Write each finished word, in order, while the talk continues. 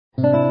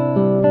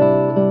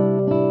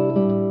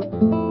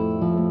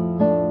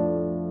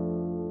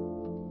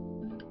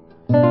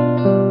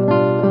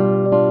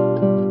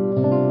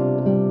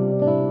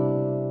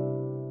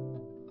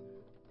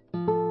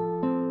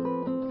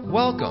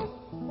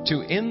to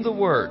In the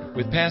Word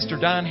with Pastor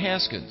Don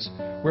Haskins,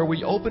 where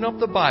we open up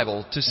the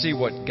Bible to see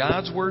what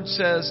God's Word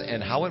says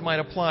and how it might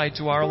apply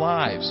to our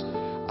lives.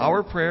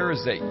 Our prayer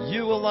is that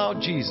you allow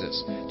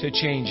Jesus to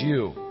change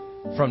you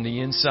from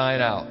the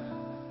inside out.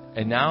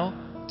 And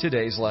now,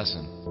 today's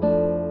lesson.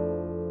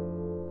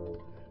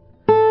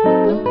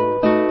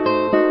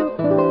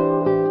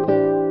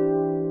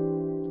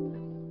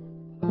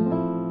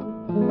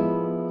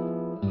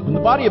 When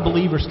the body of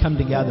believers come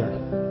together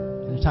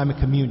in a time of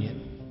communion,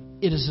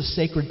 it is a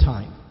sacred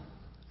time.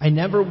 I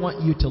never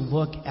want you to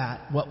look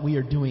at what we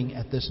are doing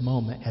at this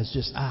moment as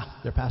just,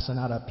 they're passing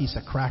out a piece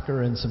of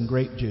cracker and some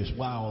grape juice.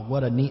 Wow,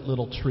 what a neat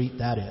little treat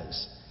that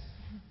is.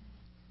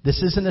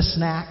 This isn't a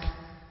snack,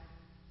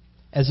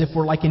 as if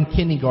we're like in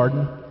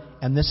kindergarten,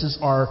 and this is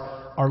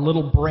our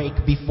little break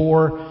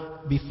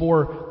before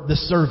the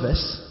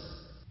service.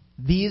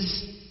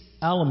 These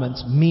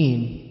elements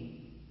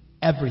mean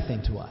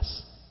everything to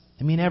us.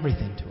 They mean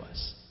everything to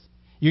us.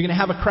 You're going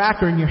to have a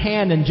cracker in your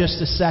hand in just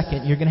a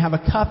second. You're going to have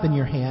a cup in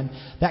your hand.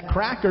 That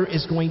cracker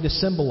is going to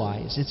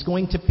symbolize, it's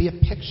going to be a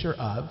picture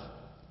of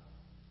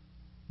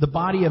the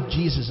body of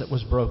Jesus that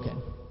was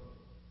broken.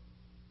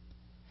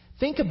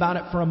 Think about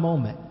it for a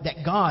moment,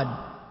 that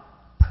God,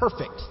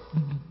 perfect,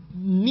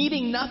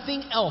 needing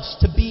nothing else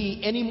to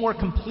be any more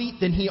complete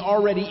than He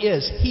already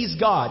is. He's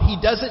God. He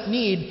doesn't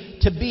need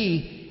to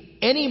be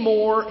any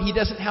more. He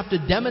doesn't have to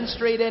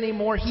demonstrate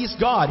anymore. He's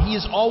God. He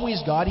is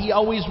always God. He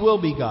always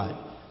will be God.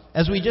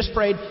 As we just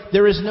prayed,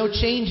 there is no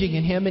changing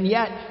in Him. And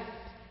yet,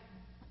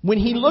 when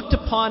He looked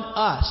upon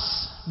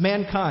us,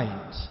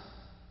 mankind,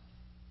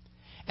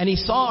 and He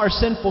saw our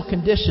sinful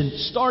condition,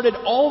 started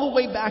all the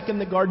way back in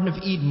the Garden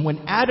of Eden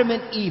when Adam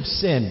and Eve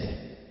sinned.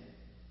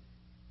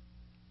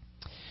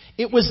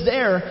 It was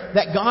there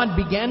that God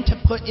began to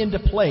put into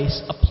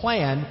place a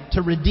plan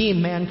to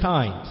redeem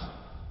mankind.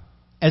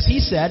 As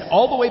He said,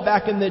 all the way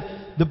back in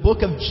the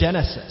book of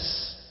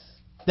Genesis,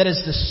 that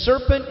as the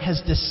serpent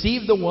has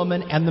deceived the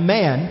woman and the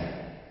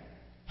man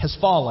has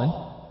fallen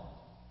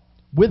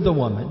with the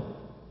woman,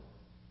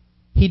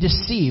 he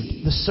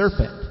deceived the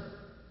serpent.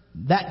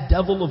 That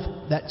devil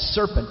of that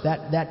serpent,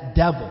 that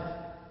devil,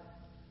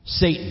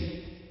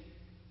 Satan.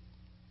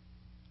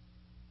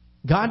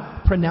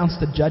 God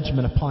pronounced a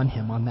judgment upon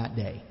him on that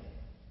day.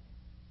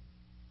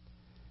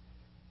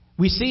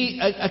 We see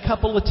a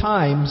couple of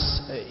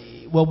times,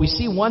 we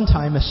see one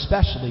time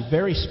especially,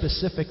 very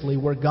specifically,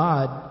 where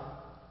God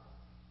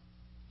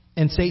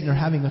and Satan are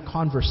having a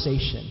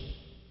conversation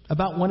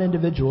about one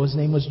individual. His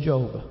name was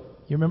Job.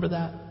 You remember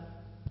that?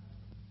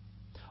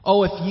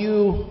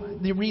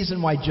 The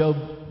reason why Job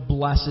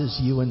blesses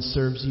you and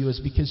serves you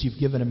is because you've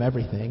given him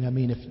everything. I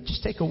mean, if you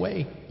just take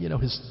away,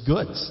 his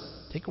goods,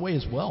 take away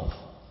his wealth,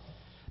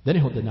 then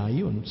he'll deny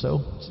you. And so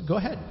go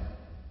ahead.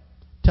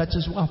 Touch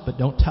his wealth, but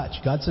don't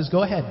touch. God says,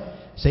 go ahead.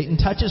 Satan,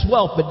 touch his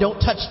wealth, but don't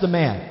touch the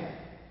man.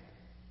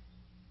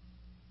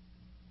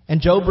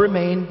 And Job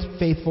remained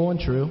faithful and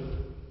true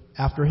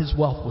after his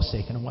wealth was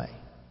taken away.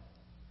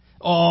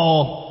 If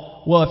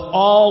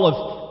all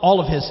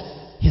of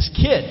his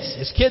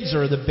kids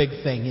are the big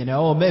thing,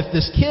 if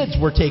his kids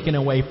were taken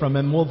away from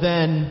him,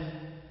 then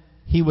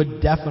he would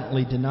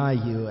definitely deny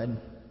you. And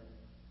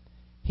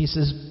he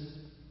says,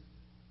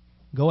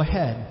 go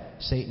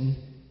ahead, Satan,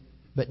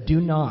 but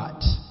do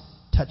not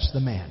touch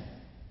the man.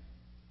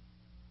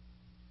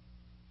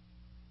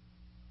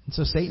 And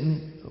so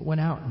Satan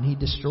went out and he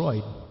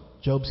destroyed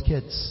Job's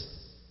kids,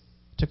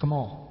 took them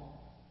all.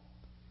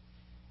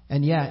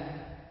 And yet,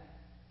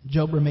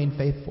 Job remained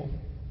faithful.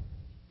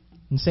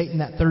 And Satan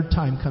that third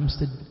time comes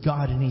to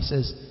God and he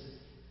says,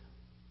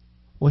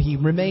 he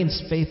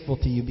remains faithful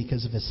to you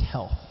because of his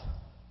health.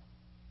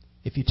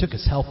 If you took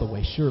his health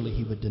away, surely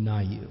he would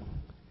deny you.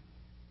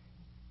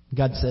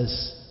 God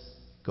says,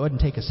 go ahead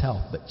and take his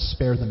health, but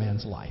spare the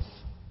man's life.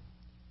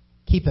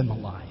 Keep him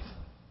alive.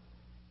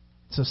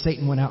 So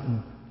Satan went out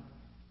and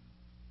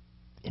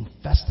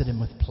infested him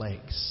with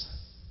plagues.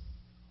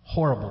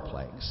 Horrible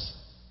plagues.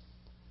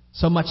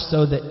 So much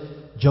so that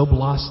Job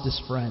lost his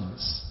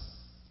friends.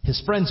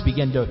 His friends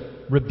began to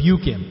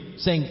rebuke him,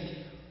 saying,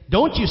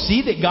 don't you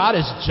see that God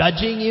is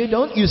judging you?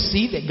 Don't you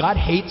see that God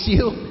hates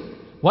you?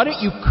 Why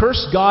don't you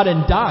curse God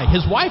and die?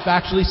 His wife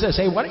actually says,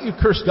 hey, why don't you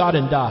curse God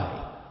and die?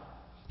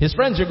 His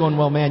friends are going,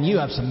 well, man, you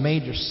have some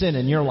major sin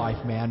in your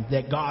life, man,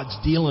 that God's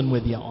dealing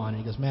with you on.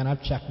 And he goes, man,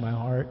 I've checked my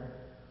heart.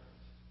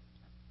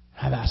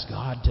 I've asked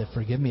God to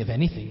forgive me of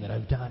anything that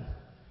I've done.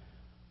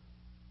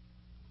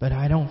 But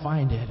I don't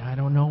find it. I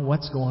don't know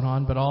what's going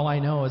on, but all I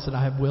know is that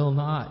I will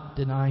not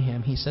deny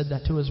him. He said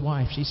that to his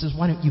wife. She says,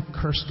 why don't you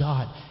curse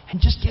God and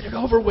just get it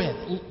over with?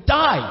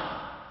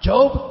 Die,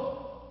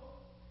 Job.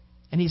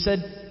 And he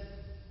said,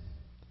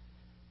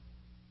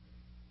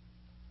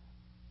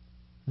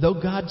 though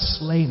God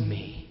slay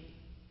me,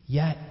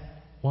 yet,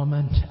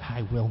 woman,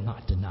 I will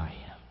not deny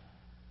him.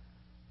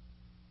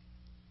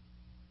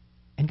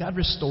 And God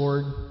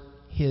restored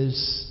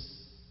his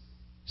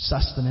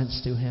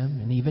sustenance to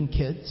him, and even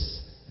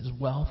kids, his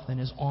wealth and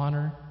his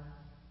honor.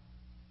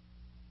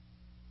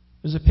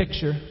 It was a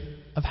picture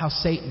of how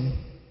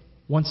Satan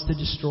wants to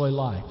destroy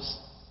lives.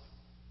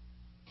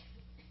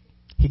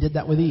 He did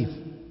that with Eve.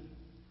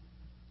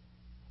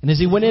 And as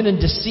he went in and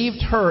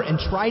deceived her and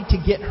tried to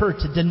get her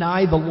to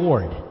deny the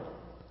Lord,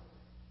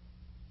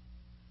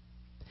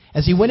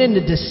 as he went in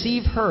to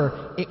deceive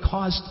her, it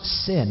caused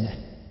sin.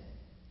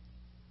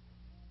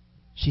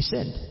 She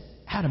sinned.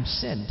 Adam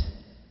sinned.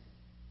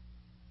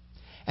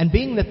 And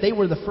being that they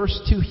were the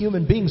first two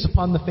human beings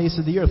upon the face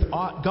of the earth,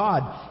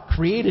 God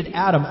created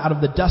Adam out of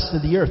the dust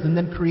of the earth and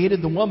then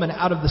created the woman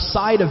out of the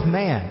side of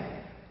man.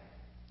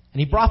 And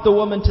he brought the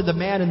woman to the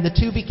man, and the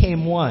two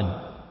became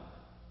one.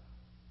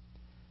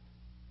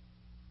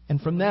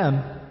 And from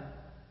them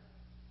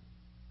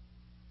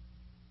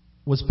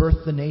was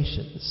birthed the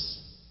nations.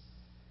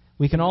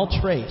 We can all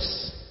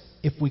trace,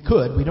 if we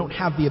could, we don't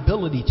have the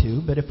ability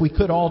to, but if we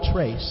could all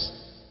trace,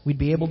 we'd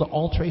be able to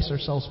all trace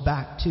ourselves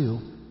back to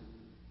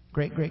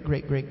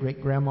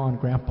great-great-great-great-great-grandma and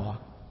grandpa,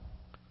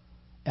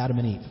 Adam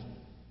and Eve.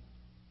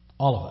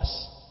 All of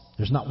us.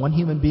 There's not one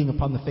human being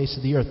upon the face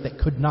of the earth that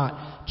could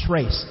not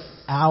trace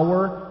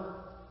our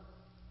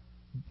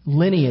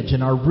lineage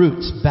and our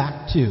roots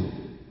back to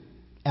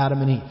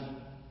Adam and Eve.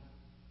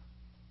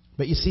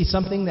 But you see,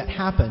 something that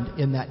happened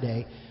in that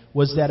day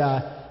was that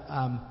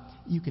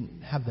you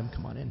can have them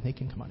come on in. They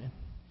can come on in.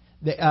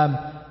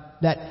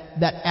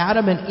 That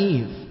Adam and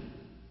Eve,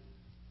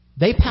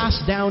 they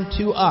passed down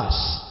to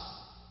us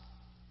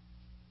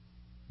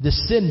the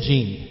sin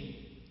gene.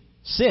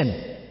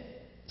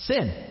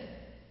 Sin.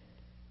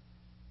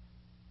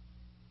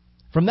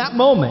 From that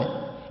moment,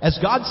 as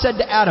God said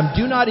to Adam,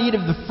 do not eat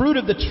of the fruit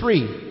of the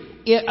tree,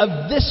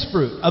 of this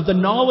fruit, of the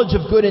knowledge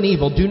of good and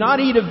evil. Do not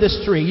eat of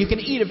this tree. You can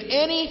eat of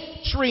any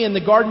tree in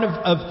the Garden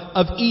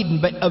of Eden,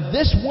 but of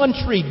this one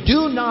tree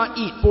do not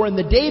eat. For in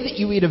the day that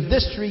you eat of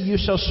this tree, you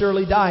shall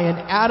surely die. And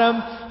Adam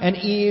and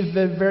Eve,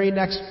 the very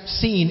next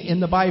scene in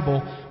the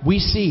Bible, we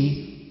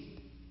see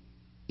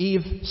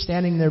Eve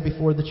standing there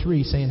before the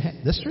tree saying,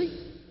 hey, this tree?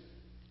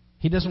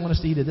 He doesn't want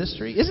us to eat of this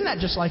tree? Isn't that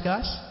just like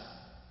us?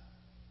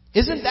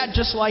 Isn't that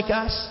just like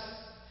us?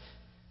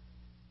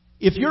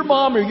 If your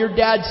mom or your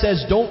dad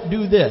says, don't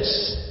do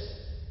this,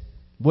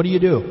 what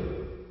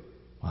do?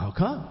 Well, how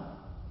come?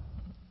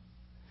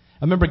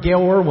 I remember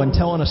Gail Irwin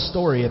telling a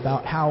story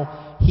about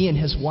how he and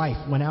his wife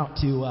went out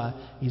to,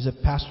 he's a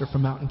pastor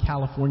from out in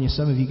California.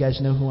 Some of you guys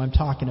know who I'm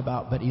talking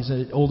about, but he's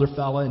an older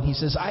fella, and he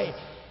says,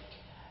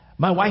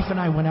 my wife and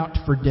I went out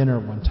for dinner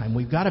one time.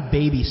 We've got a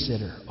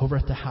babysitter over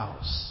at the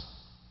house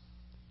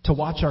to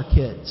watch our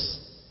kids.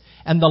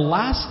 And the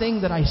last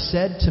thing that I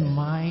said to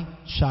my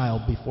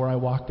child before I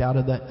walked out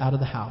of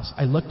the house,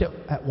 I looked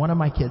at one of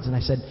my kids and I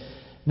said,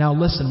 now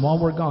listen,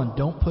 while we're gone,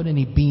 don't put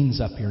any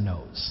beans up your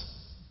nose.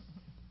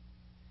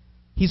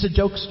 He's a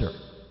jokester.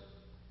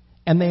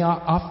 And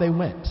off they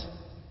went.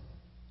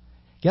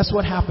 Guess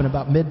what happened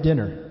about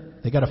mid-dinner?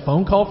 They got a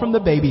phone call from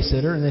the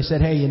babysitter and they said,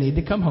 hey, you need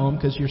to come home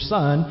because your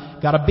son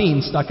got a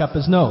bean stuck up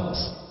his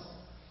nose.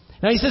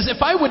 Now he says,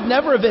 if I would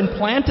never have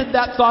implanted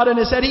that thought in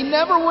his head, he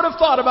never would have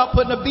thought about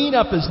putting a bean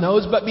up his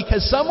nose, but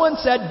because someone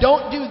said,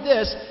 don't do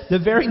this, the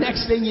very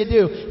next thing you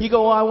do, you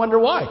go, well, I wonder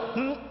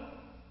why.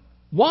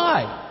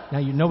 Why? Now,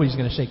 nobody's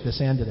going to shake this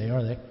hand today,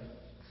 are they?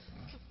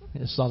 I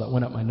just saw that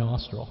went up my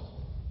nostril.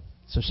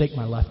 So shake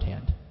my left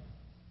hand.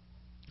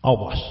 I'll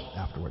wash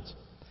afterwards.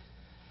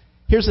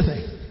 Here's the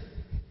thing.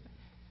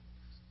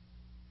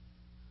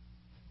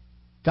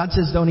 God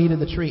says, don't eat of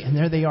the tree, and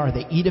there they are.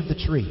 They eat of the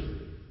tree.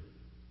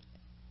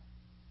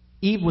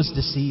 Eve was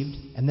deceived,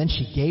 and then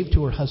she gave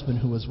to her husband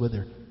who was with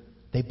her.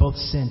 They both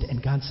sinned,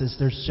 and God says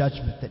there's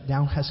judgment that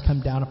now has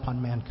come down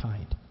upon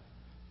mankind.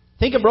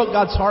 Think it broke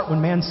God's heart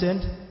when man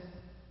sinned?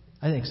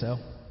 I think so.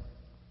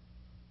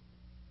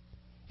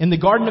 In the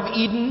Garden of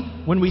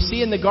Eden, when we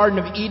see in the Garden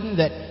of Eden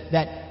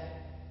that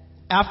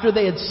after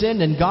they had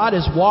sinned and God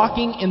is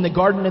walking in the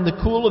garden in the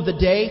cool of the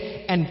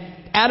day, and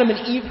Adam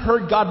and Eve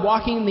heard God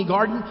walking in the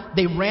garden,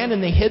 they ran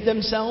and they hid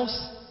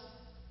themselves.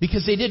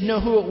 Because they didn't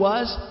know who it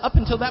was. Up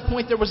until that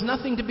point, there was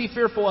nothing to be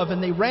fearful of.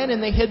 And they ran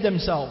and they hid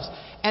themselves.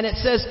 And it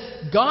says,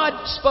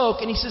 God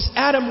spoke and he says,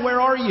 Adam, where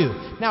are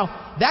you?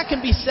 Now, that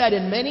can be said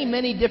in many,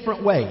 many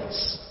different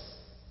ways.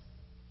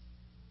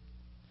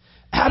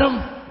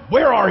 Adam,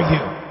 where are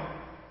you?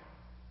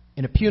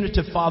 In a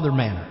punitive father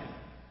manner.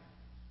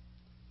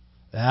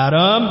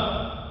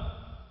 Adam,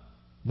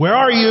 where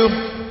are you?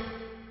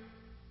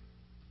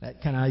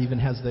 That kind of even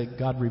has the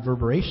God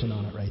reverberation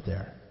on it right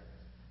there.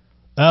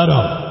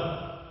 Adam,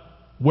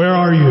 where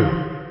are you?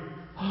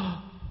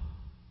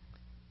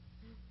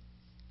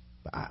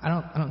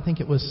 I don't think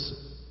it was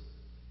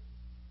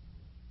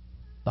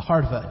the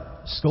heart of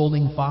a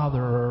scolding father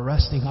or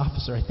arresting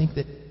officer. I think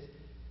that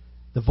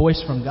the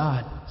voice from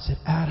God said,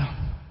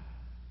 Adam,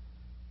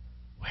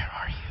 where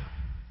are you?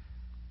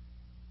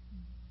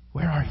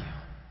 Where are you?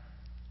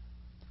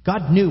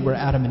 God knew where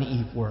Adam and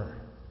Eve were.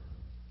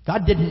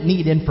 God didn't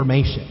need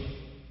information.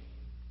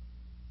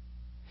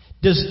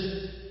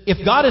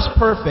 If God is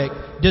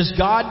perfect, does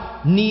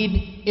God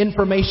need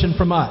information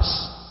from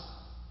us?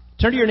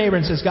 Turn to your neighbor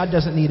and say, God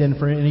doesn't need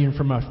any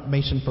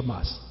information from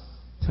us.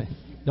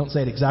 Don't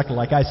say it exactly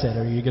like I said,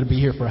 or you're going to be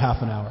here for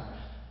half an hour.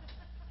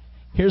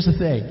 Here's the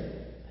thing.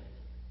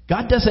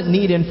 God doesn't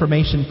need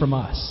information from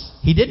us.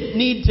 He didn't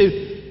need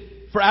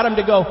for Adam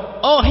to go,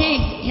 oh,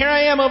 hey, here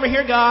I am over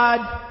here, God.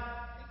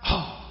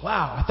 Oh,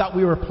 wow, I thought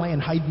we were playing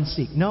hide and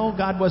seek. No,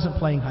 God wasn't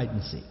playing hide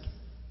and seek.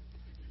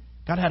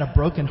 God had a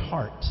broken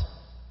heart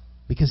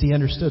because He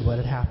understood what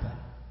had happened.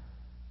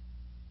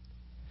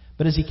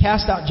 But as He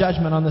cast out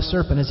judgment on the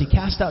serpent, as He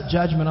cast out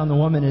judgment on the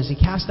woman, as He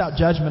cast out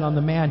judgment on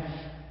the man,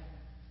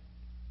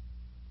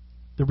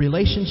 the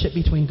relationship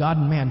between God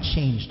and man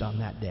changed on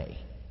that day.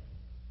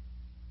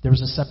 There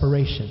was a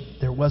separation.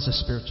 There was a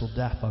spiritual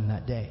death on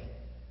that day.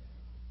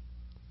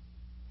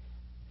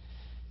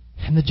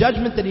 And the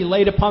judgment that He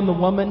laid upon the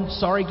woman,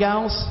 sorry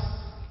gals,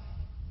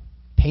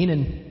 pain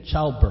in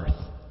childbirth.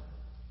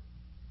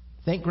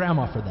 Thank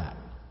Grandma for that.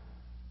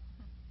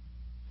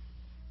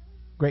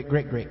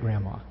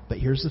 Great-great-great-grandma. But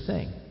here's the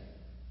thing.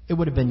 It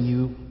would have been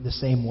you the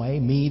same way,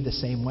 me the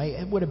same way.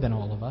 It would have been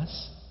all of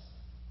us.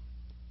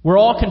 We're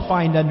all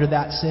confined under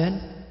that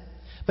sin.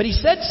 But He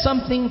said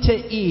something to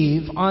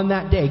Eve on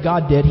that day.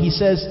 God did. He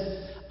says,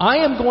 I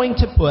am going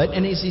to put,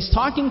 and as He's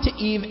talking to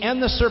Eve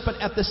and the serpent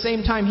at the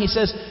same time, He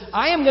says,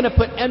 I am going to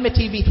put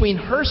enmity between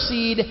her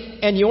seed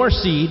and your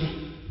seed.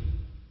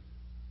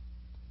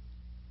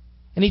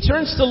 And He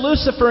turns to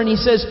Lucifer and He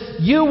says,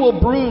 you will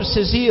bruise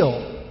his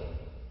heel.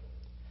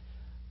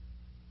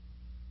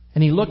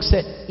 And He looks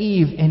at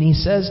Eve and He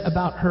says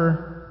about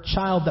her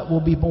child that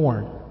will be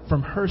born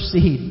from her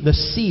seed, the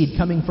seed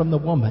coming from the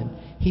woman,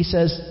 He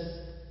says,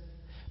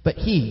 but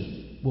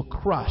he will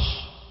crush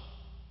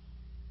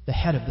the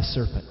head of the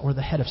serpent, or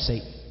the head of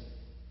Satan.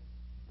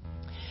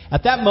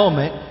 At that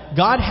moment,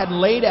 God had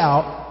laid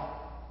out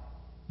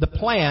the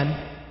plan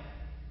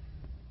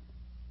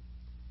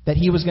that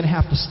He was going to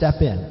have to step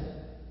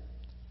in.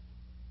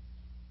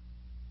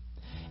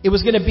 It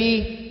was going to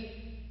be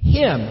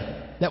Him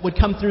that would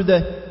come through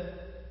the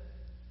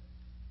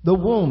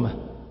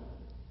womb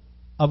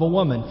of a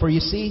woman. For you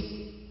see,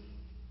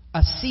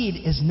 a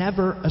seed is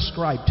never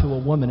ascribed to a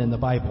woman in the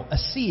Bible. A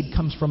seed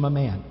comes from a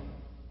man.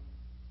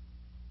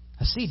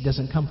 A seed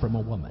doesn't come from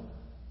a woman.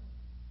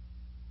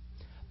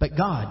 But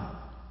God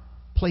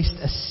placed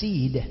a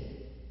seed,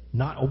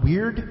 not a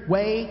weird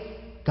way.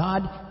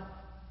 God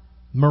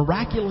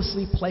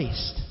miraculously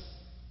placed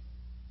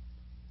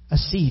a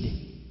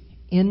seed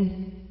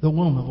in the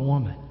womb of a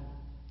woman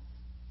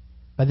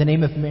by the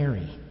name of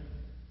Mary.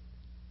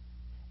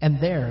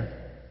 And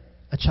there,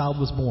 a child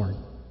was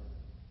born.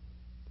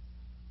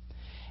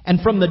 And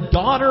from the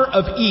daughter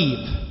of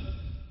Eve,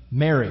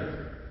 Mary,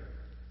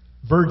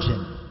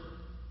 virgin,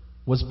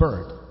 was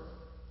birthed.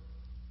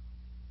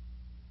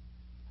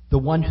 The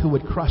one who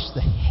would crush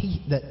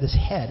this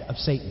head of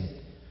Satan.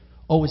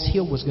 Oh, his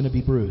heel was going to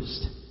be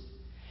bruised.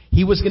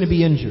 He was going to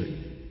be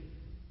injured.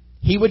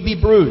 He would be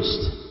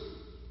bruised.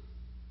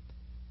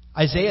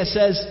 Isaiah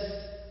says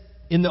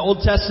in the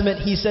Old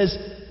Testament, he says,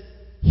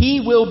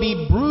 He will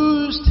be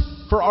bruised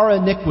for our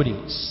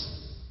iniquities,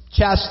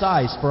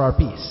 chastised for our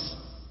peace.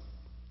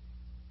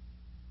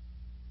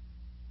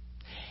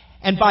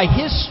 And by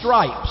His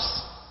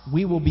stripes,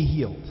 we will be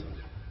healed.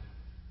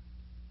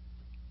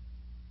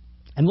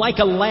 And like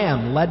a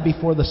lamb led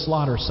before the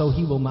slaughter, so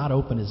He will not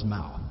open His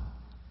mouth.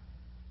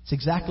 It's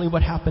exactly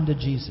what happened to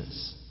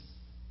Jesus.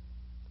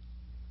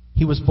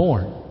 He was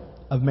born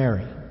of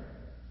Mary.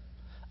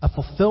 A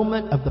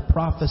fulfillment of the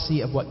prophecy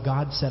of what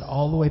God said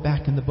all the way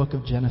back in the book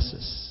of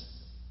Genesis.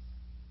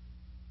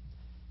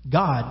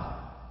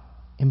 God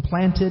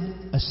implanted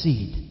a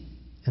seed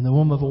in the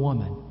womb of a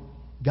woman.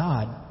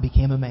 God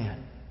became a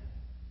man.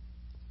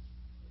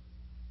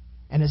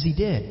 And as He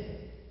did,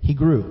 He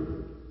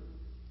grew.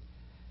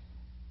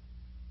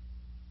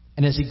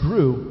 And as He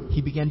grew,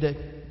 He began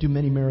to do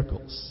many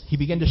miracles. He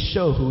began to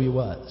show who He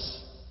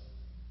was.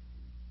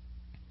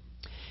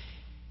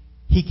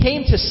 He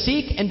came to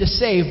seek and to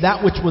save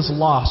that which was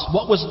lost.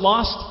 What was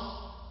lost?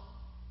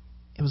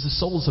 It was the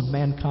souls of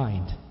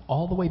mankind,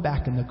 all the way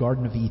back in the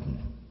Garden of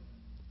Eden.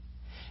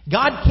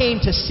 God came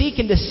to seek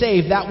and to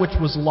save that which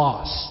was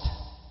lost.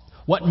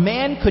 What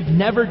man could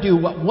never do,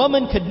 what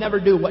woman could never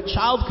do, what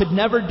child could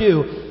never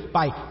do,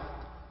 by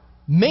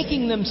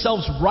making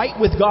themselves right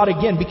with God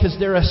again because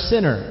they're a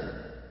sinner.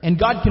 And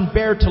God can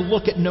bear to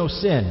look at no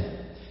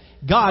sin.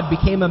 God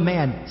became a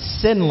man,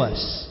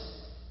 sinless.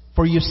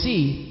 For you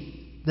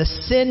see, the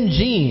sin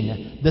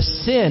gene, the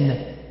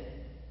sin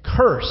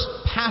curse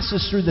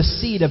passes through the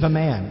seed of a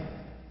man.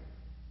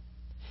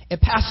 It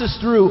passes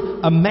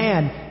through a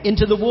man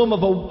into the womb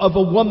of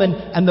a woman,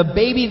 and the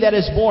baby that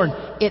is born,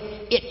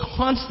 it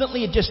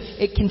constantly,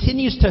 it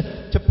continues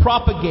to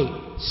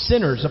propagate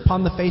sinners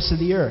upon the face of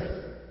the earth.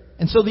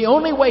 And so the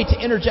only way to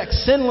interject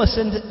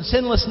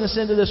sinlessness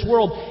into this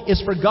world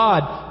is for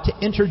God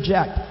to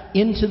interject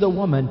into the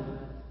woman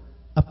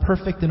a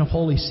perfect and a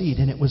holy seed,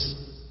 and it was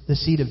the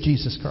seed of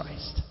Jesus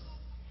Christ.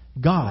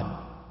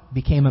 God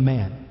became a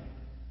man.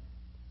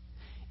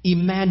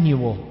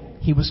 Emmanuel,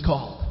 He was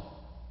called.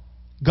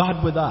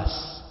 God with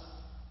us.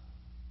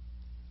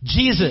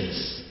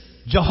 Jesus,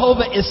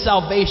 Jehovah is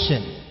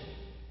salvation.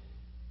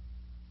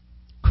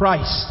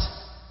 Christ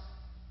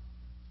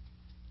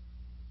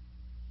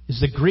is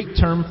the Greek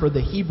term for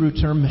the Hebrew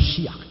term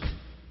Mashiach.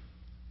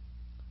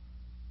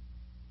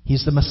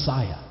 He's the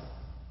Messiah.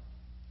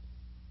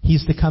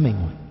 He's the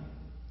coming one.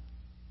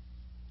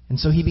 And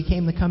so he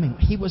became the coming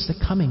one. He was the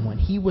coming one.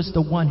 He was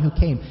the one who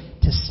came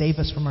to save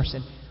us from our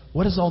sin.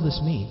 What does all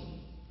this mean?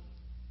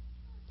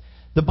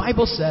 The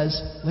Bible says,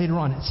 later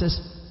on, it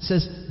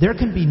says there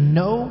can be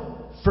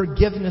no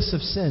forgiveness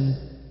of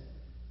sin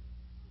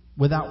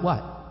without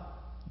what?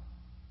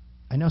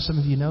 I know some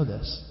of you know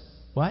this.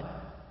 What?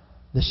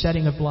 The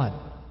shedding of blood.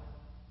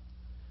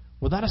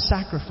 Without a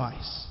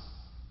sacrifice.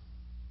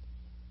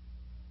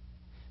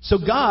 So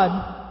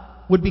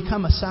God would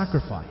become a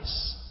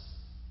sacrifice.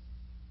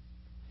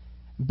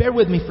 Bear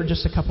with me for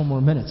just a couple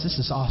more minutes. This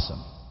is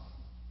awesome.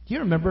 Do you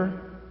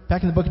remember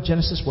back in the book of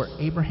Genesis where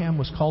Abraham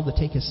was called to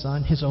take his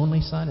son, his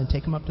only son, and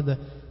take him up to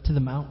the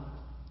mount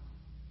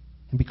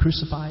and be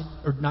crucified?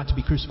 Or not to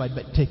be crucified,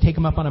 but to take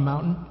him up on a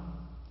mountain?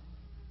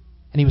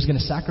 And he was going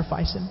to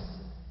sacrifice him?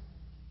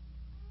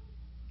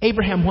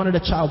 Abraham wanted a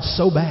child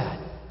so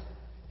bad.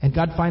 And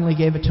God finally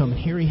gave it to him. And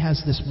here he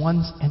has this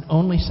one and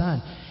only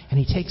son. And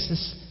he takes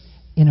this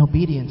in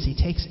obedience. He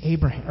takes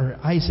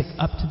Isaac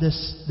up to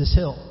this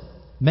hill.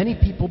 Many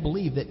people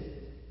believe that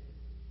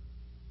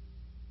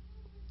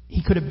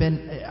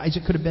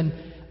Isaac could have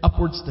been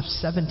upwards of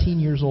 17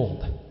 years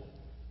old.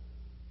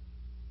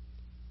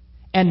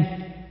 And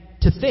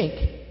to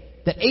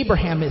think that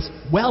Abraham is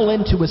well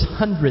into his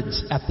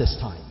hundreds at this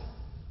time.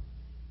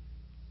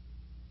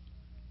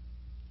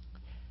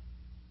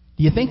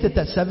 Do you think that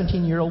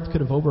 17-year-old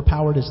could have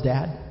overpowered his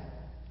dad?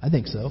 I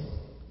think so.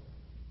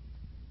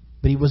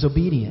 But he was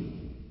obedient.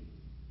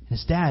 And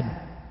his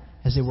dad,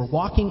 as they were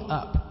walking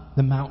up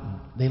the mountain,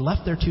 they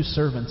left their two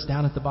servants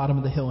down at the bottom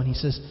of the hill, and he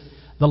says,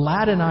 the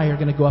lad and I are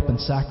going to go up and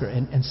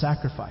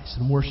sacrifice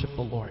and worship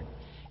the Lord.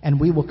 And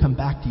we will come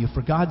back to you.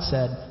 For God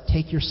said,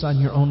 take your son,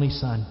 your only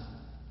son,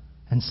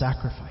 and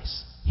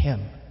sacrifice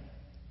him.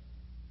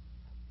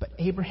 But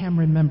Abraham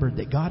remembered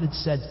that God had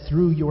said,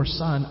 through your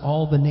son,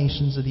 all the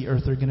nations of the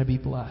earth are going to be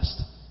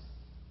blessed.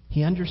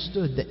 He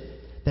understood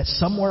that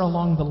somewhere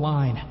along the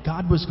line,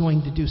 God was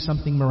going to do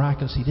something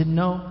miraculous. He didn't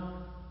know,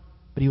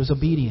 but he was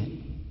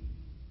obedient.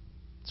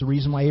 It's the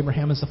reason why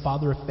Abraham is the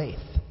father of faith.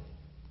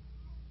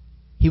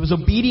 He was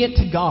obedient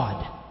to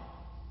God.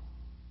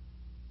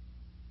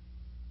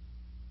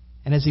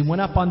 And as he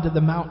went up onto the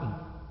mountain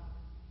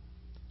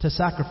to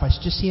sacrifice,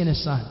 just he and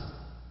his son,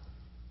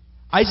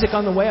 Isaac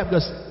on the way up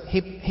goes,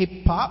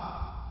 hey,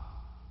 Pop?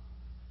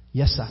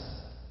 Yes, son.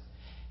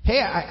 Hey,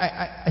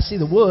 I see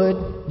the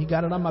wood. You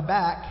got it on my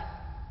back.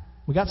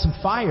 We got some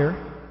fire.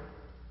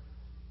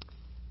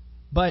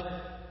 But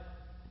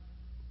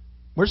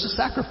where's the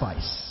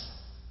sacrifice?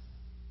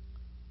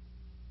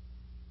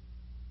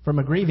 From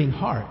a grieving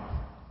heart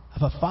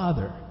of a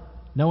father,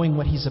 knowing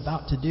what he's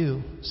about to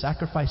do,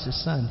 sacrifice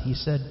his son, he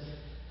said,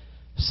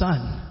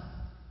 Son,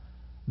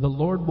 the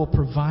Lord will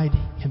provide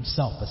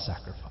himself a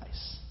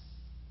sacrifice.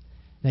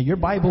 Now your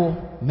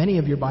Bible, many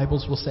of your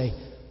Bibles will say,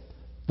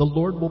 the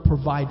Lord will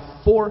provide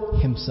for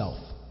himself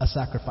a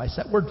sacrifice.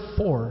 That word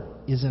for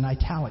is in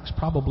italics,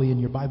 probably in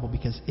your Bible,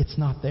 because it's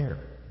not there.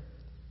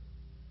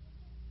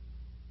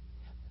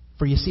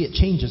 For you see, it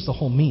changes the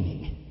whole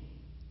meaning.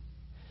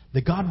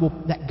 That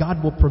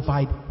God will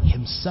provide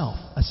himself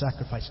a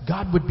sacrifice.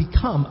 God would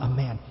become a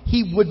man.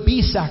 He would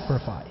be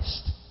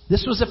sacrificed.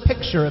 This was a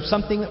picture of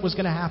something that was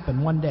going to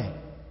happen one day.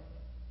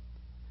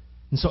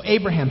 And so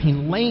Abraham, he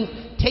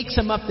takes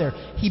him up there.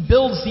 He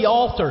builds the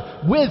altar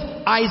with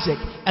Isaac.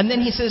 And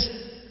then he says,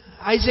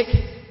 Isaac,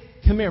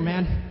 come here,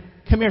 man.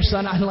 Come here,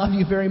 son. I love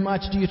you very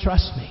much. Do you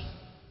trust me?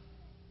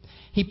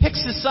 He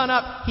picks his son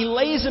up. He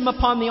lays him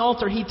upon the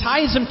altar. He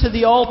ties him to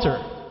the altar.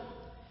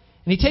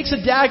 And he takes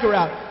a dagger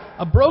out.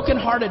 A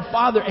broken-hearted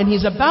father, and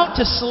he's about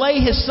to slay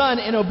his son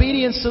in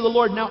obedience to the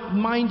Lord. Now,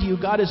 mind you,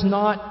 God is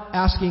not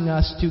asking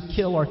us to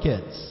kill our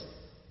kids.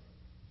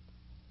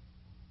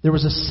 There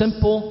was a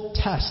simple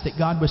test that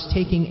God was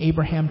taking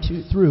Abraham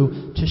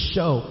through to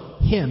show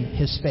him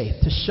his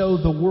faith, to show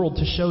the world,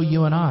 to show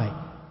you and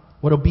I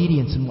what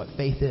obedience and what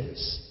faith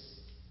is.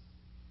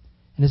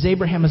 And as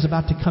Abraham is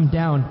about to come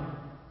down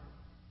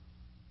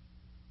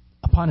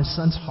upon his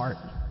son's heart,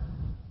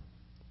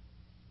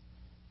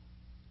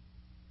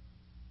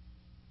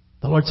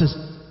 the Lord says,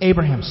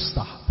 Abraham,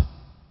 stop.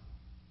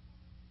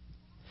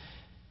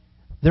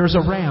 There's a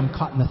ram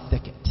caught in the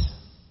thicket.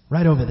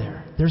 Right over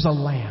there. There's a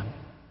lamb.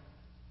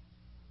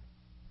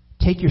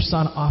 Take your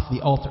son off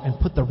the altar and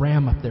put the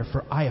ram up there,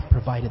 for I have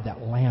provided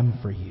that lamb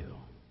for you.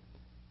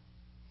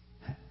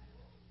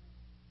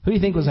 Who do you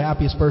think was the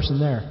happiest person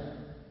there?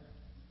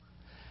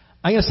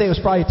 I'm going to say it was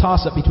probably a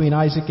toss-up between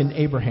Isaac and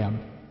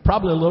Abraham.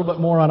 Probably a little bit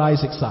more on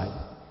Isaac's side.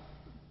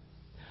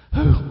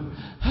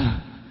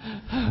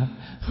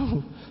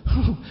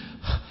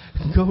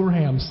 Go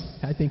Rams.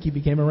 I think he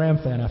became a Ram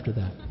fan after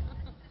that.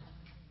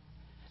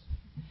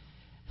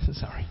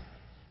 Sorry.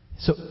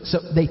 So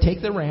they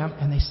take the ram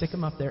and they stick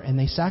him up there and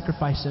they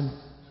sacrifice him.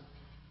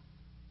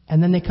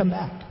 And then they come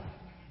back.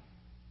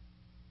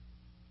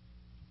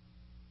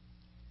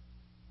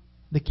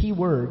 The key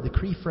word, the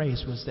key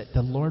phrase was that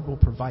the Lord will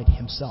provide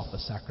himself a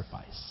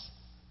sacrifice.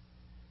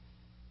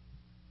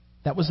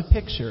 That was a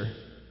picture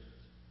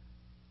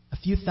a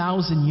few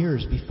thousand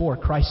years before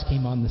Christ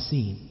came on the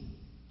scene.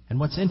 And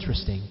what's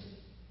interesting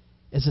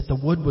is that the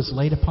wood was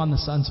laid upon the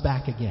Son's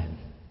back again.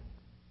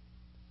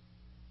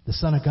 The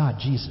Son of God,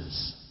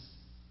 Jesus.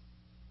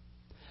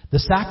 The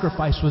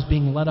sacrifice was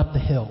being led up the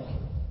hill.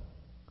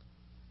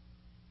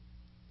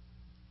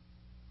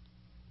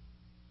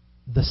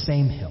 The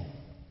same hill.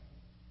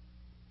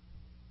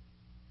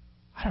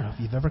 I don't know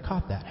if you've ever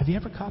caught that. Have you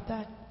ever caught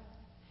that?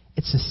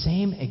 It's the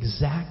same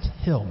exact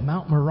hill.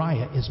 Mount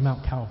Moriah is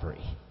Mount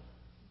Calvary.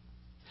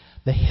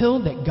 The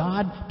hill that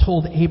God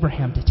told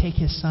Abraham to take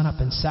his son up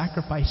and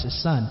sacrifice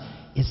his son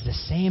is the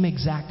same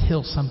exact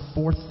hill some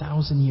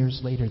 4,000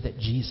 years later that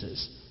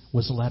Jesus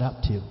was led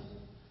up to,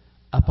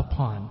 up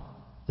upon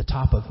the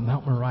top of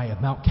Mount Moriah,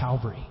 Mount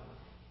Calvary.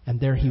 And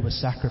there he was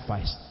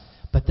sacrificed.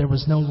 But there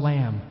was no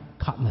lamb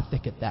caught in the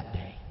thicket that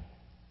day.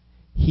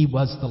 He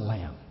was the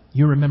lamb.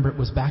 You remember it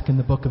was back in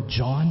the book of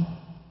John,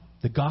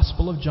 the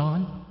Gospel of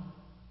John,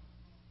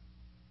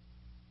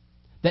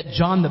 that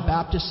John the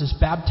Baptist is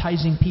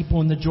baptizing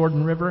people in the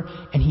Jordan River,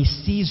 and he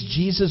sees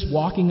Jesus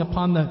walking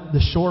upon the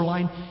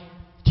shoreline.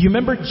 Do you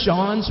remember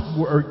John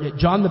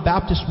the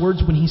Baptist's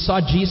words when he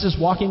saw Jesus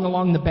walking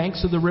along the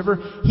banks of the river?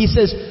 He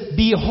says,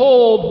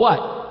 "Behold,"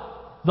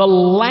 what? "The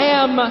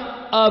Lamb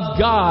of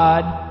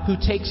God who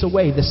takes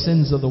away the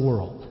sins of the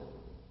world."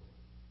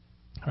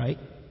 Right?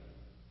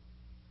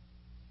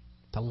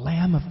 The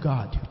Lamb of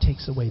God who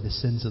takes away the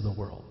sins of the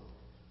world.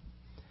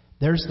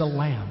 There's the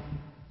Lamb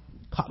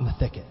caught in the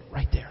thicket,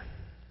 right there.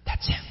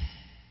 That's him.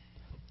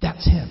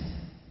 That's him.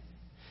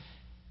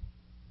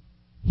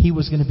 He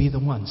was going to be the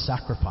one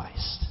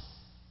sacrificed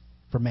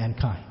for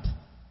mankind.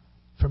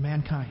 For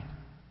mankind.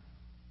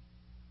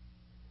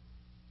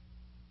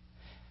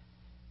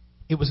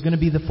 It was going to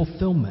be the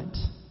fulfillment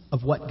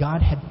of what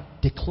God had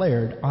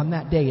declared on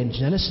that day in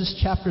Genesis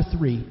chapter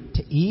 3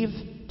 to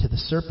Eve, to the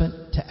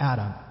serpent, to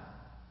Adam.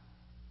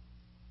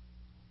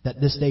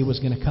 That this day was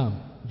going to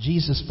come.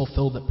 Jesus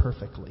fulfilled it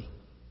perfectly.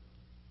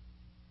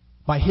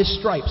 By his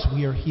stripes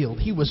we are healed.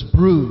 He was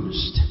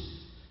bruised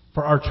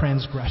for our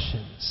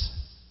transgressions.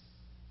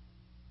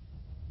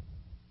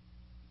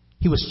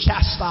 He was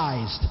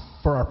chastised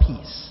for our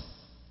peace.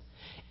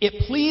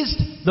 It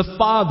pleased the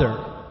Father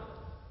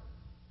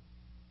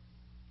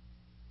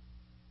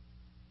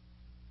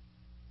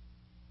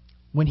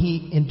when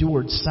he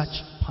endured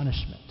such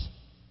punishment.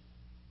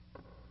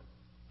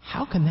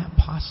 How can that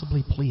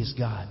possibly please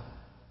God?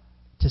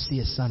 To see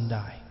his son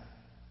die.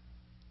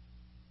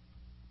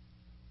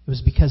 It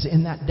was because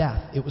in that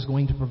death, it was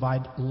going to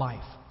provide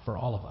life for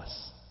all of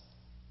us.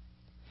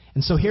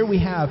 And so here we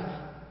have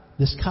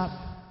this cup,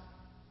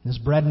 this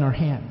bread in our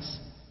hands.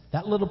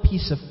 That little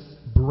piece of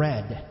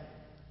bread.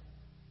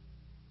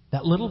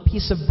 That little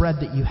piece of bread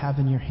that you have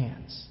in your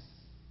hands.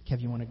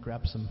 Kev, you want to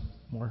grab some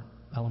more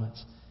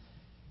elements?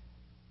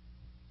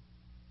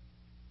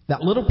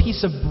 That little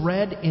piece of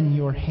bread in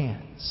your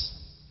hands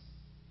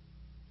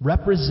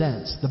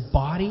represents the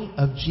body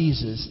of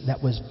Jesus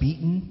that was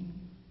beaten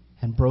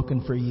and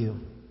broken for you.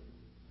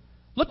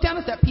 Look down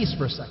at that piece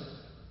for a second.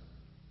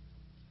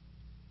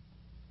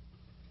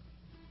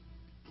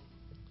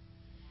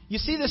 You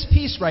see this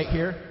piece right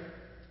here?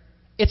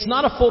 It's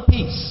not a full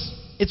piece.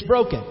 It's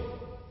broken.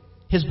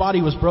 His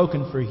body was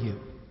broken for you.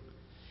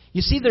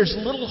 You see there's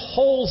little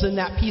holes in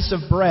that piece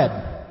of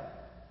bread.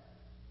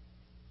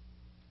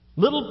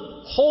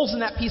 Little holes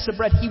in that piece of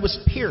bread. He was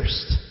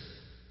pierced.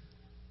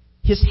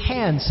 His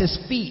hands, his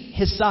feet,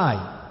 his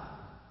side.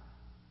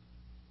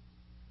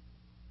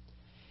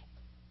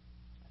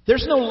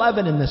 There's no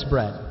leaven in this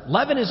bread.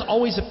 Leaven is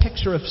always a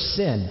picture of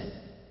sin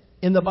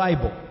in the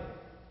Bible.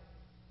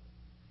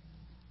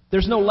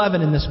 There's no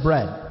leaven in this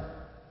bread.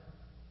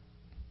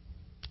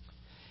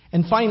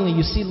 And finally,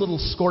 you see little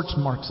scorch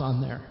marks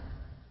on there.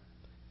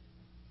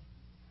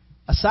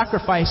 A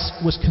sacrifice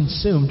was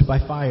consumed by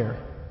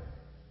fire.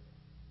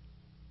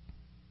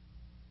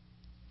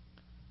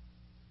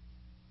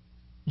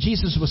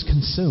 Jesus was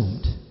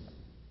consumed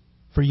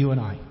for you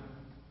and I.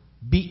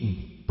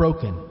 Beaten,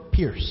 broken,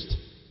 pierced.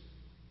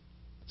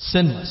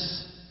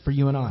 Sinless for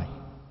you and I.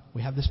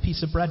 We have this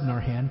piece of bread in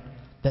our hand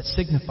that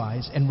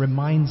signifies and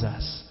reminds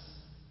us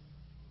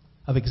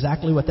of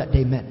exactly what that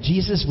day meant.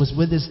 Jesus was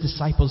with his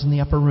disciples in the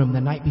upper room the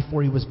night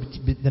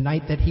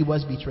that he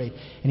was betrayed.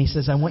 And he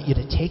says, I want you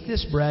to take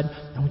this bread.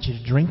 I want you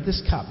to drink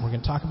this cup. We're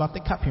going to talk about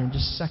the cup here in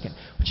just a second.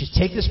 I want you to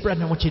take this bread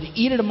and I want you to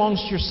eat it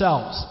amongst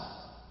yourselves.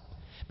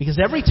 Because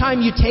every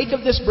time you take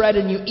of this bread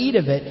and you eat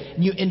of it,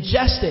 and you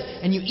ingest it,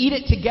 and you eat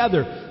it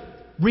together,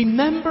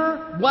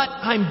 remember what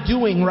I'm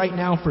doing right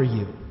now for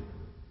you.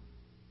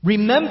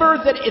 Remember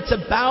that it's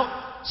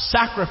about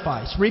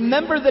sacrifice.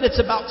 Remember that it's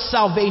about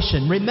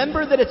salvation.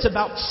 Remember that it's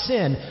about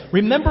sin.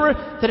 Remember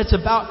that it's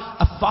about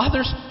a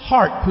father's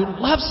heart who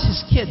loves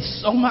his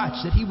kids so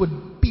much that he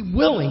would be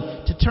willing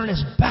to turn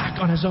his back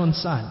on his own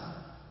son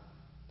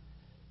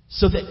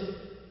so that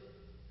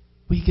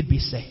we could be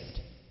saved.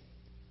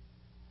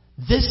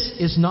 This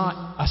is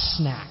not a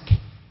snack.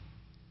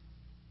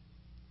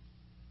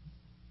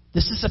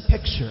 This is a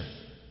picture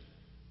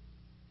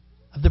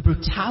of the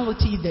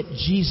brutality that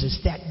Jesus,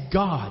 that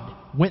God,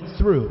 went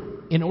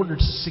through in order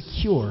to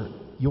secure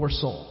your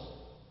soul.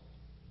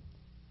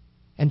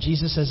 And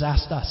Jesus has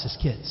asked us as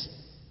kids,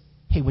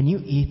 hey, when you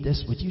eat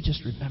this, would you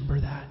just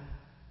remember that?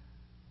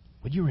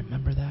 Would you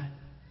remember that?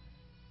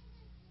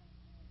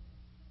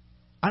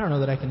 I don't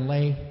know that I can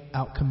lay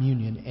out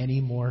communion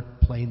any more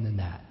plain than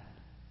that.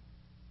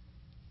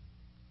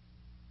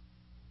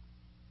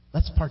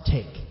 Let's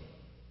partake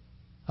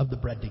of the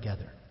bread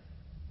together.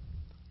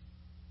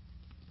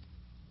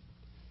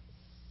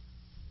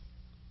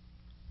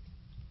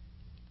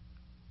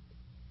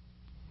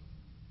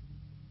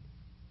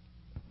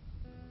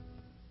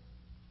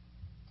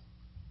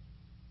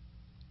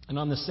 And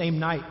on the same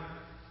night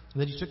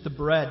that he took the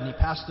bread and he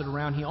passed it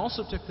around, he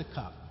also took the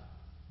cup.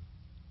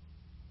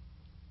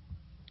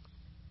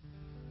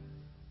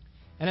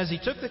 And as he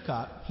took the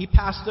cup, he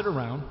passed it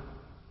around.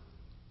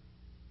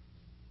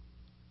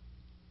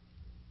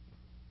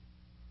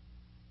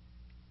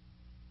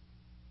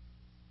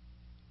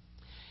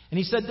 And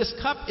he said, "This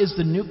cup is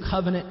the new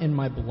covenant in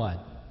my blood.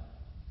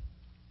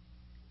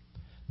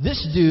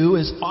 This do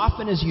as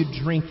often as you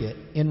drink it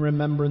in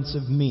remembrance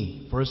of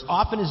me. For as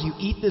often as you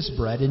eat this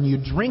bread and you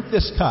drink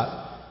this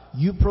cup,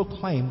 you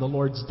proclaim the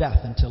Lord's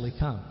death until he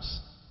comes."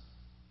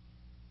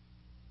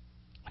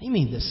 What do you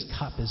mean this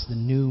cup is the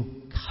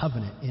new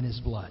covenant in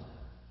his blood?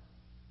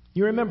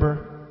 You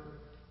remember,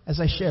 as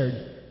I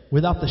shared,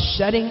 without the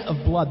shedding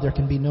of blood, there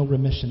can be no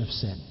remission of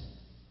sin.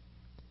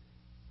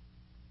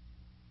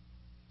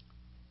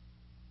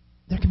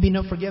 There can be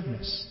no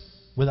forgiveness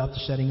without the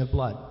shedding of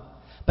blood.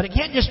 But it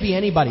can't just be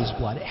anybody's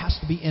blood. It has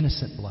to be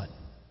innocent blood.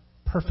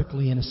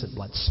 Perfectly innocent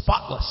blood.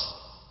 Spotless.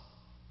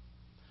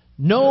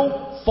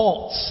 No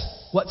faults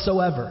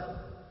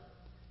whatsoever.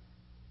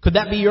 Could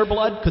that be your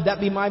blood? Could that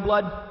be my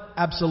blood?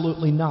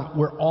 Absolutely not.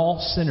 We're all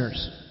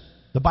sinners.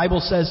 The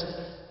Bible says,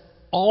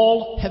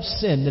 all have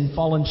sinned and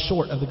fallen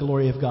short of the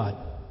glory of God.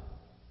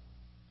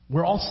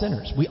 We're all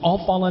sinners. We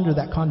all fall under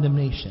that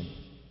condemnation.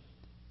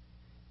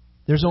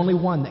 There's only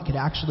one that could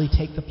actually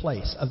take the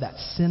place of that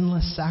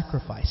sinless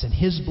sacrifice, and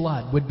his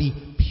blood would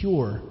be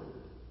pure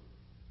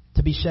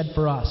to be shed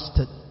for us,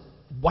 to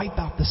wipe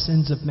out the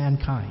sins of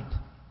mankind.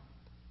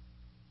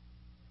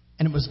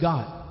 And it was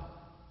God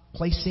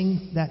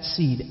placing that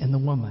seed in the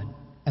woman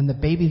and the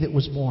baby that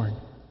was born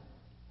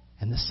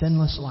and the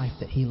sinless life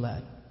that he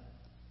led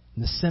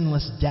and the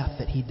sinless death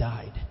that he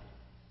died.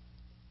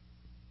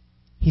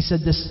 He said,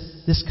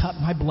 this cup,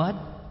 my blood,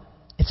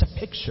 it's a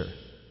picture.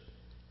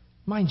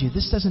 Mind you,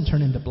 this doesn't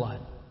turn into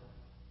blood.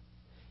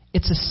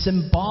 It's a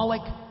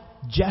symbolic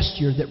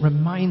gesture that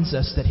reminds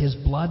us that his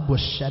blood was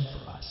shed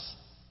for us.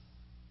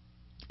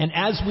 And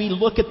as we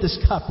look at this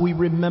cup, we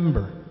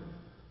remember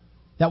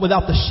that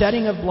without the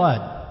shedding of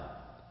blood,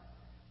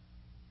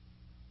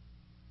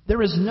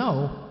 there is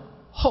no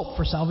hope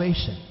for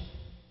salvation.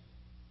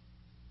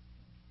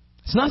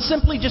 It's not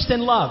simply just in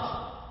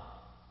love.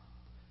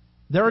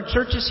 There are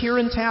churches here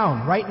in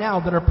town right now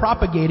that are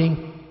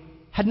propagating,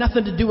 had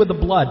nothing to do with the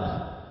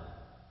blood.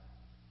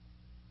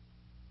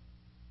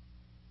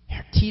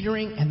 They're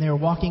teetering and they're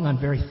walking on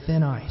very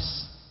thin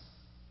ice.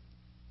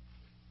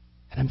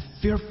 And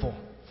I'm fearful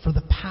for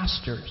the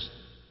pastors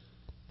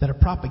that are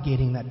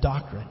propagating that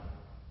doctrine.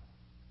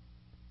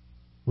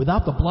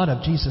 Without the blood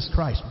of Jesus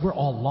Christ, we're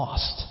all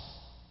lost.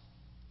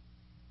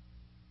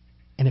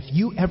 And if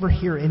you ever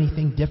hear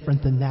anything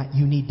different than that,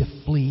 you need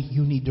to flee,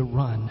 you need to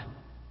run.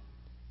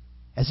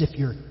 As if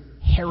your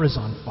hair is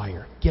on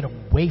fire. Get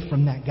away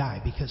from that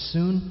guy, because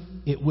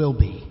soon it will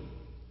be.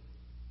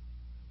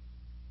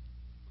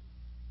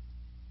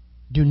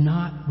 Do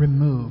not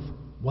remove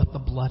what the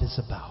blood is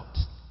about.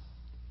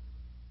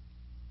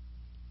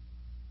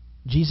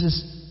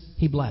 Jesus,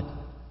 he bled.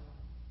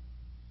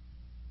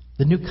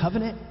 The new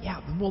covenant? Yeah,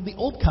 well, the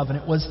old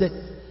covenant was that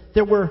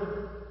there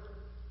were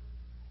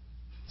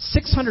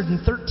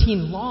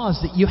 613 laws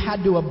that you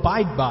had to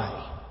abide by.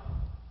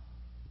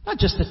 Not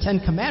just the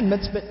 10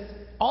 Commandments, but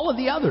all of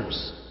the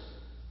others.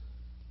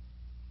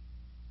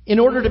 In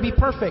order to be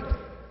perfect.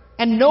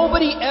 And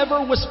nobody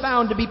ever was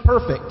found to be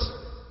perfect.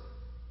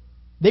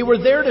 They were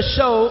there to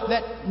show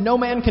that no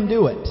man can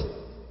do it.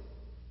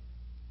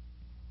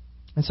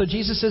 And so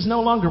Jesus says,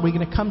 no longer are we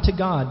going to come to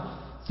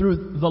God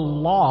through the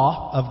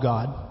law of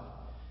God.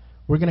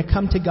 We're going to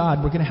come to God.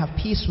 We're going to have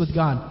peace with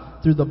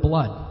God through the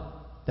blood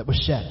that was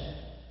shed.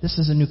 This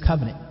is a new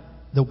covenant.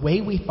 The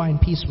way we find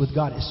peace with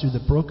God is through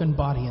the broken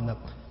body and the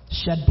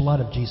shed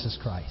blood of Jesus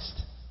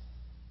Christ.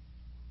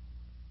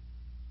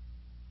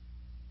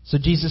 So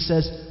Jesus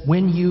says,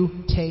 when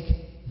you take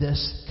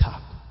this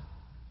cup,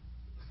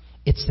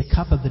 it's the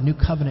cup of the new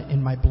covenant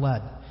in my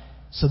blood.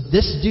 So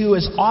this do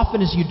as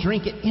often as you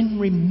drink it in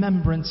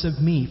remembrance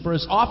of me. For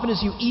as often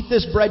as you eat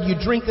this bread, you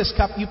drink this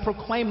cup, you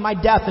proclaim my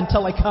death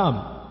until I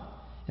come.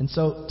 And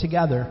so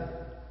together,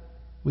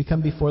 we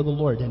come before the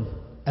Lord. And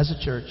as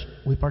a church,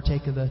 we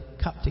partake of the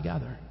cup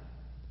together.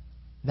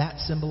 That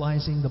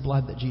symbolizing the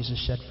blood that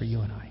Jesus shed for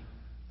you and I.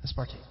 Let's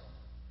partake.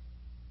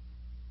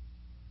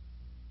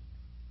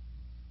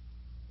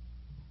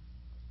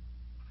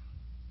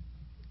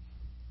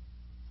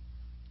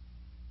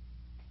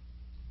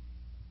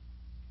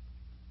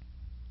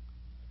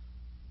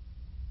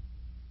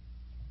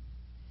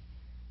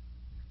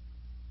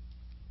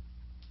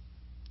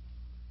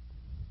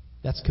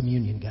 That's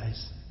communion,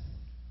 guys.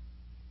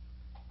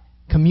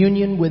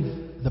 Communion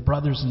with the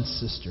brothers and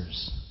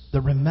sisters.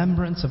 The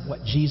remembrance of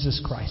what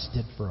Jesus Christ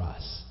did for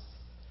us.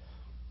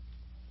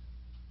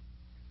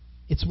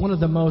 It's one of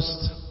the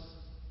most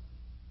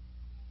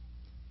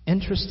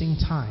interesting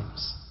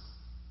times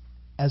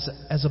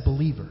as a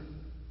believer.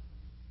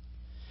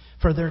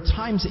 For there are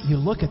times that you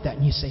look at that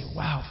and you say,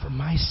 wow, for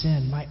my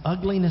sin, my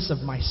ugliness of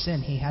my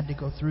sin, he had to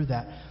go through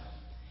that.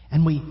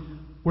 And we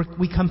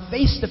come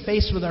face to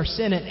face with our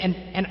sin,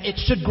 and it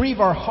should grieve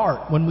our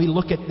heart when we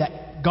look at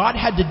that. God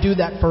had to do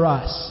that for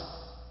us.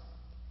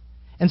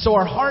 And so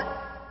our heart,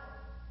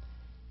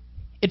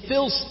 it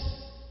feels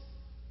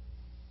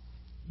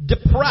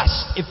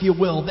depressed, if you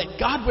will, that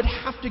God would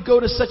have to go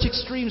to such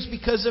extremes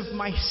because of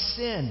my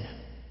sin.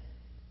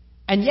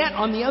 And yet,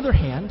 on the other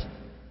hand,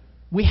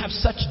 we have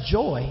such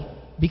joy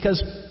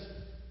because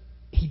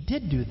he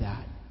did do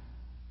that.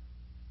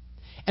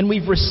 And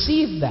we've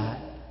received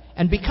that.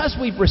 And because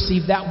we've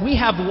received that, we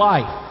have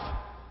life.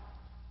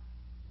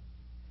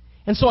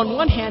 And so on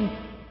one hand,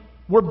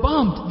 we're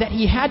bummed that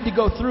he had to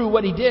go through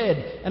what he did.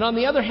 And on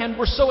the other hand,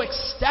 we're so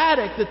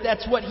ecstatic that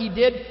that's what he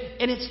did.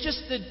 And it's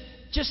just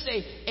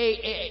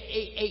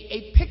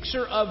a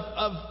picture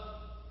of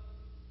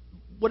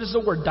what is the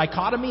word?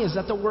 Dichotomy? Is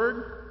that the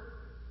word?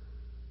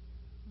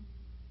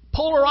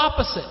 Polar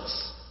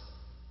opposites.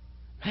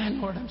 Man,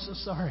 Lord, I'm so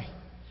sorry.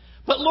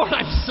 But Lord,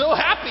 I'm so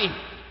happy.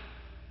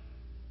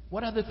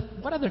 What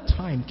other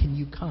time can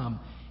you come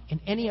in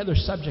any other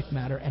subject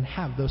matter and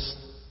have those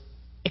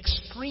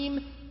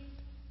extreme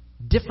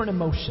different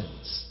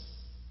emotions?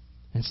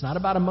 And it's not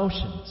about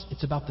emotions.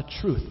 It's about the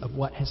truth of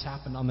what has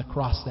happened on the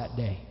cross that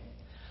day.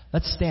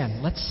 Let's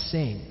stand. Let's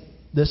sing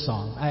this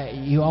song.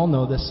 You all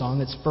know this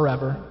song. It's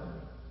Forever.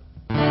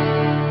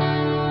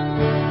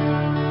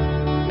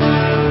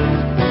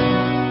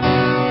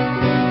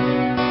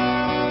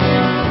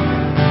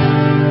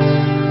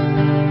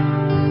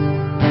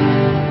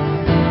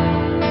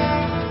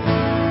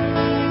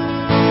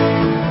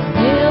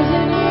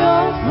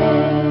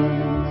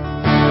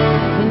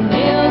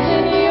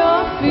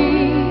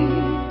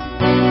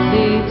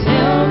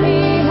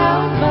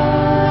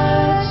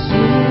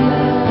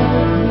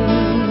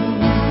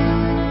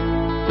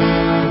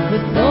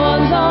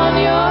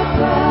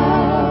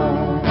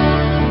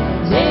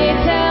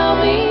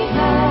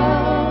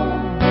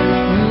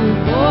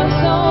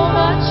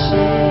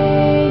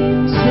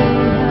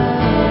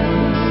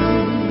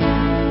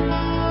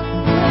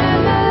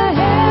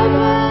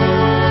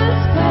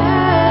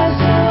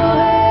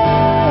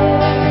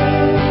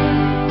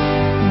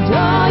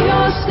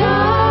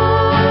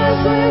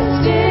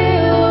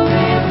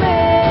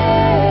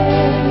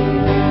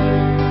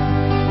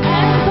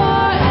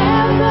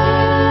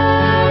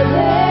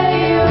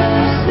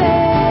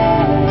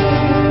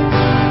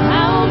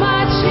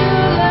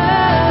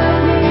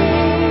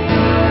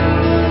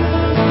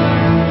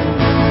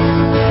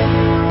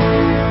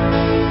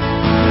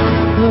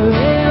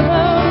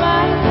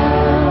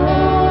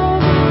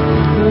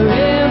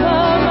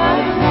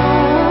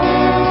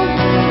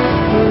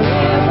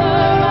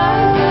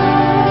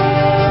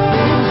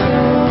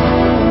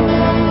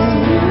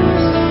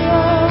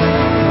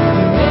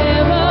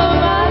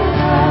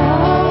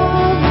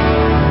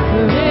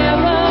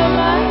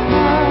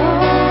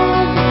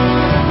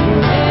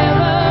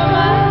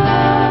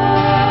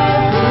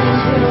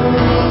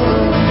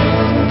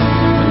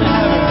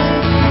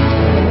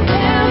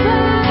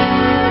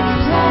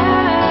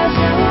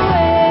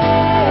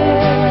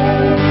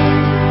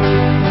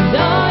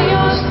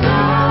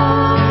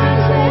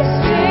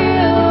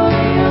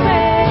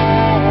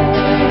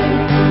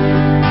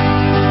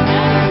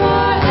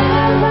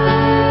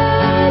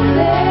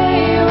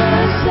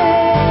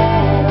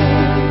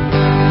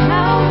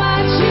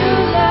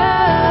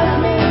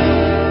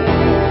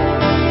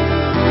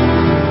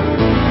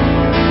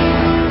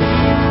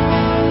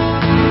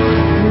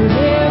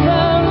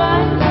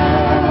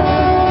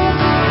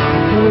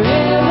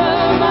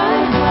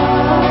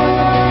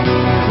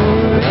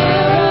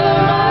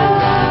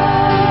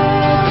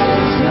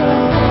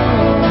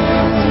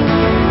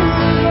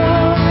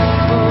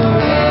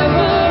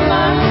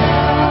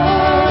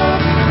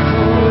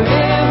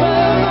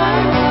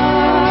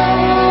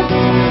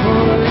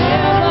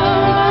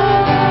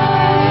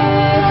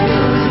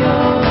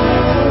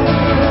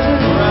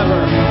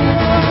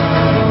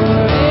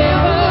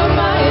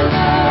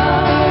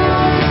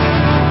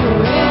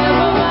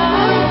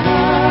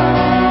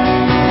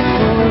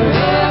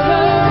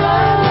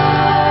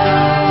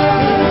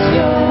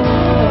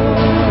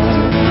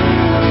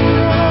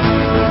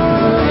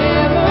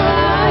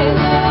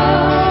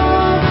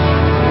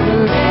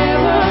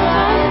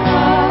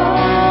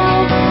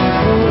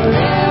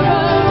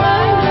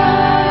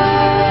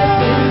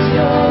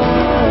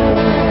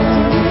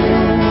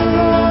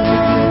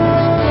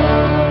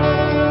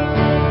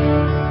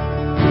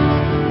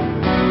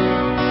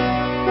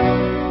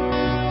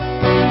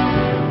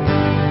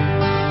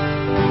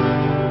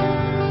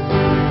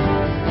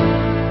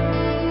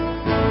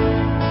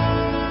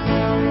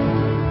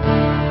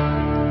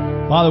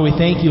 Father, we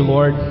thank you,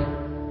 Lord,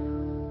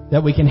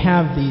 that we can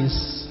have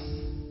these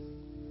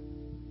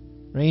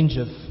range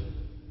of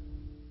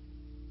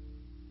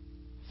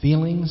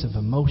feelings, of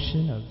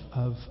emotion,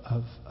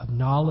 of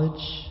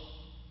knowledge,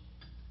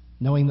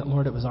 knowing that,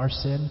 Lord, it was our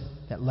sin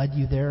that led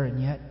you there,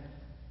 and yet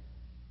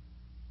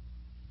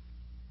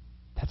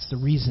that's the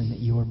reason that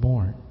you were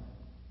born.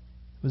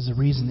 It was the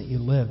reason that you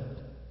lived,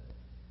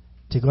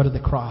 to go to the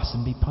cross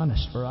and be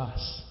punished for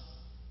us.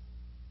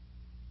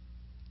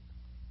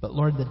 But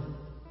Lord,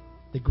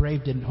 the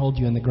grave didn't hold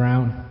you in the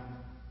ground.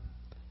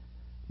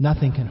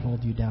 Nothing can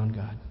hold you down,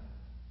 God.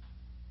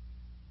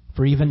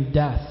 For even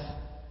death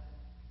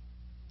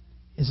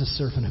is a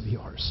servant of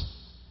yours.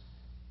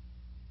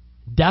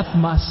 Death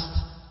must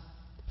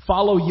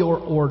follow your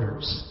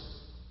orders.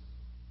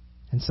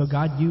 And so,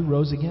 God, you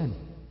rose again.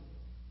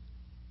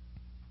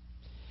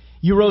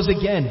 You rose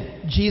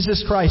again,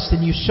 Jesus Christ,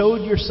 and you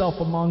showed yourself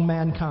among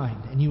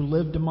mankind, and you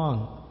lived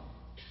among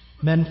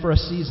men for a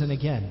season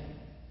again.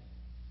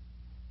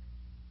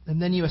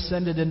 And then you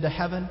ascended into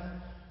heaven,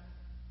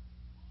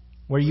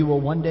 where you will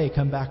one day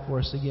come back for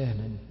us again,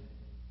 and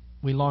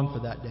we long for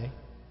that day.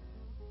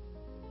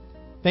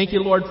 Thank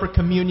you, Lord, for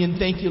communion.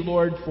 Thank you,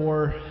 Lord,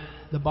 for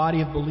the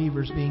body of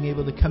believers being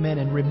able to come in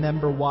and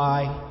remember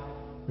why,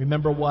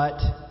 remember what,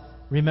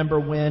 remember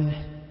when,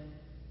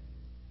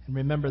 and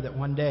remember that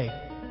one day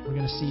we're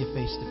going to see you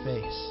face to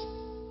face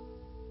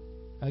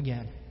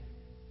again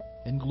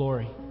in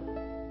glory.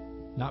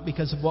 Not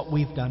because of what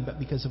we've done, but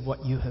because of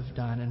what you have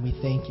done. And we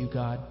thank you,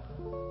 God,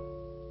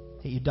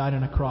 that you died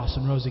on a cross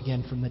and rose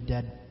again from the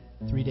dead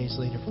 3 days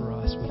later for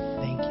us. We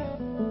thank you.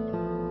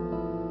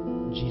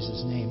 In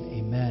Jesus' name,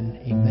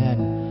 amen. Amen.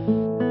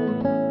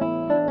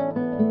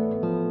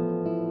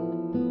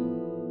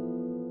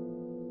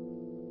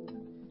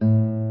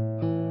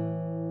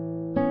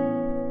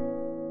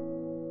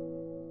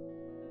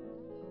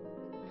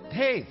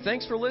 Hey,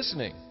 thanks for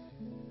listening.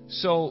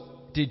 So,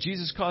 did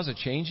Jesus cause a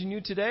change in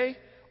you today?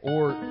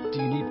 Or do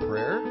you need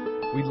prayer?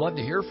 We'd love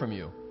to hear from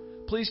you.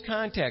 Please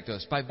contact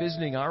us by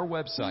visiting our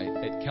website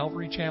at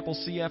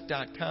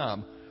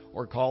calvarychapelcf.com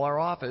or call our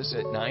office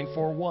at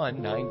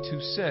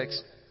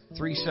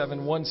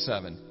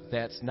 941-926-3717.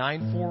 That's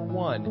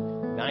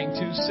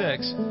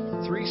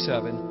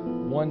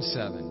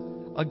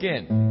 941-926-3717.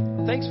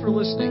 Again, thanks for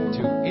listening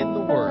to In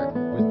the Word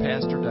with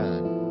Pastor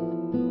Don.